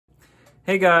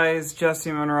Hey guys,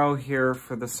 Jesse Munroe here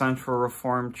for the Central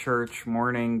Reformed Church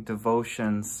Morning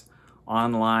Devotions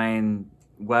online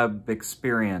web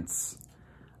experience.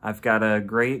 I've got a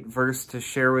great verse to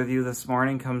share with you this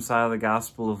morning. Comes out of the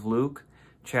Gospel of Luke,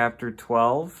 chapter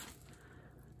 12.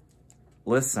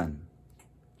 Listen.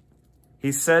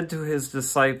 He said to his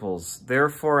disciples,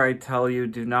 "Therefore I tell you,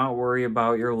 do not worry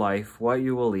about your life, what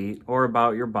you will eat, or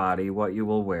about your body, what you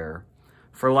will wear.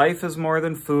 For life is more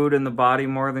than food, and the body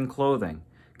more than clothing.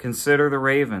 Consider the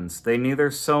ravens. They neither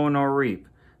sow nor reap.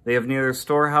 They have neither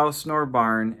storehouse nor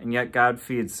barn, and yet God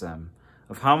feeds them.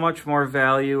 Of how much more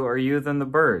value are you than the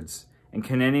birds? And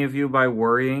can any of you, by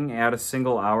worrying, add a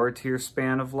single hour to your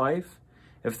span of life?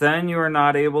 If then you are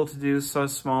not able to do so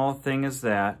small a thing as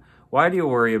that, why do you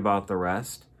worry about the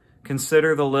rest?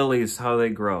 Consider the lilies, how they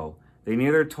grow. They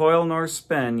neither toil nor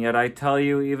spin, yet I tell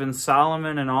you, even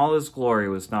Solomon in all his glory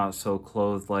was not so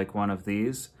clothed like one of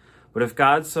these. But if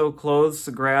God so clothes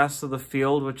the grass of the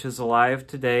field, which is alive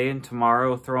today and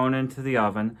tomorrow thrown into the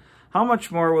oven, how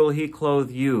much more will he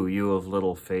clothe you, you of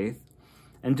little faith?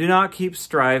 And do not keep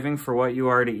striving for what you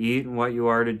are to eat and what you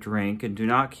are to drink, and do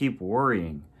not keep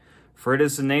worrying. For it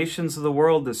is the nations of the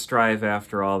world that strive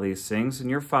after all these things, and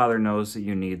your Father knows that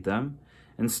you need them.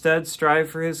 Instead,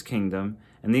 strive for his kingdom,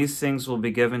 and these things will be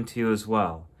given to you as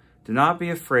well. Do not be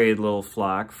afraid, little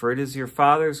flock, for it is your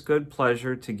Father's good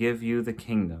pleasure to give you the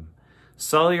kingdom.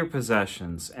 Sell your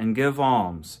possessions and give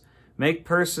alms. Make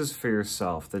purses for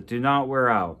yourself that do not wear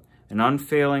out, an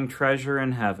unfailing treasure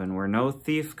in heaven where no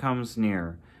thief comes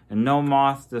near and no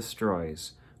moth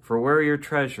destroys. For where your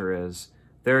treasure is,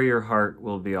 there your heart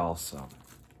will be also."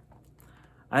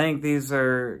 I think these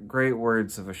are great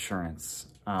words of assurance.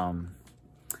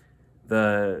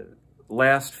 The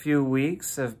last few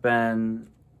weeks have been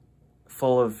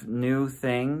full of new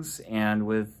things, and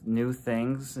with new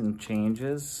things and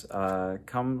changes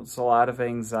comes a lot of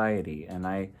anxiety. And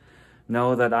I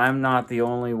know that I'm not the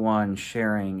only one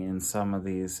sharing in some of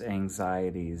these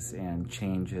anxieties and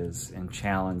changes and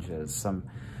challenges. Some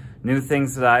new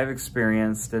things that I've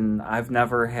experienced, and I've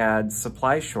never had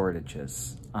supply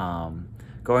shortages.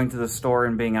 Going to the store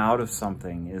and being out of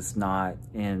something is not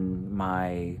in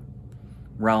my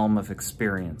realm of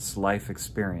experience, life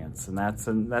experience, and that's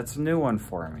a new one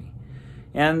for me.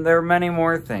 And there are many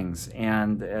more things,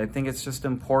 and I think it's just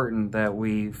important that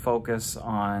we focus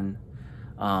on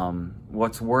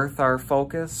what's worth our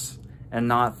focus and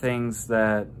not things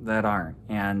that aren't.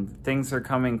 And things are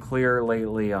coming clear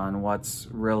lately on what's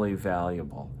really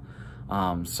valuable.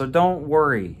 So don't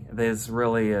worry. There's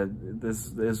really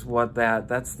that's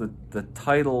the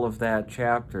title of that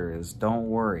chapter is Don't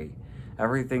Worry.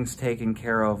 Everything's taken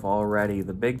care of already,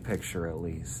 the big picture at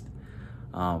least.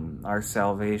 Our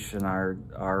salvation,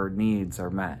 our needs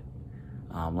are met.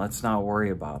 Let's not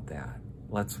worry about that.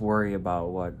 Let's worry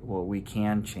about what we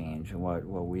can change and what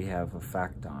we have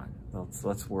effect on.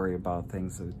 Let's worry about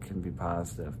things that can be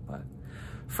positive. But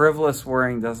frivolous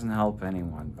worrying doesn't help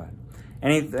anyone. But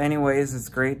anyways, it's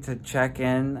great to check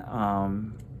in.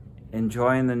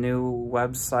 Enjoying the new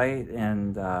website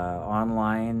and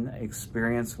online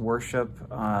experience worship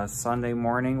Sunday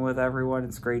morning with everyone.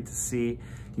 It's great to see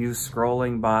you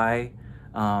scrolling by.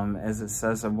 As it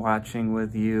says, I'm watching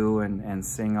with you and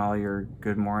seeing all your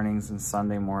good mornings and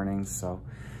Sunday mornings. So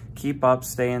keep up,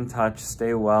 stay in touch,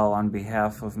 stay well on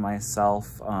behalf of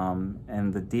myself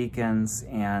and the deacons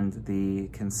and the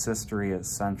consistory at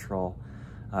Central.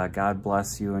 God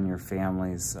bless you and your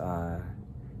families.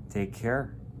 Take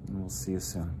care. And we'll see you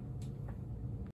soon.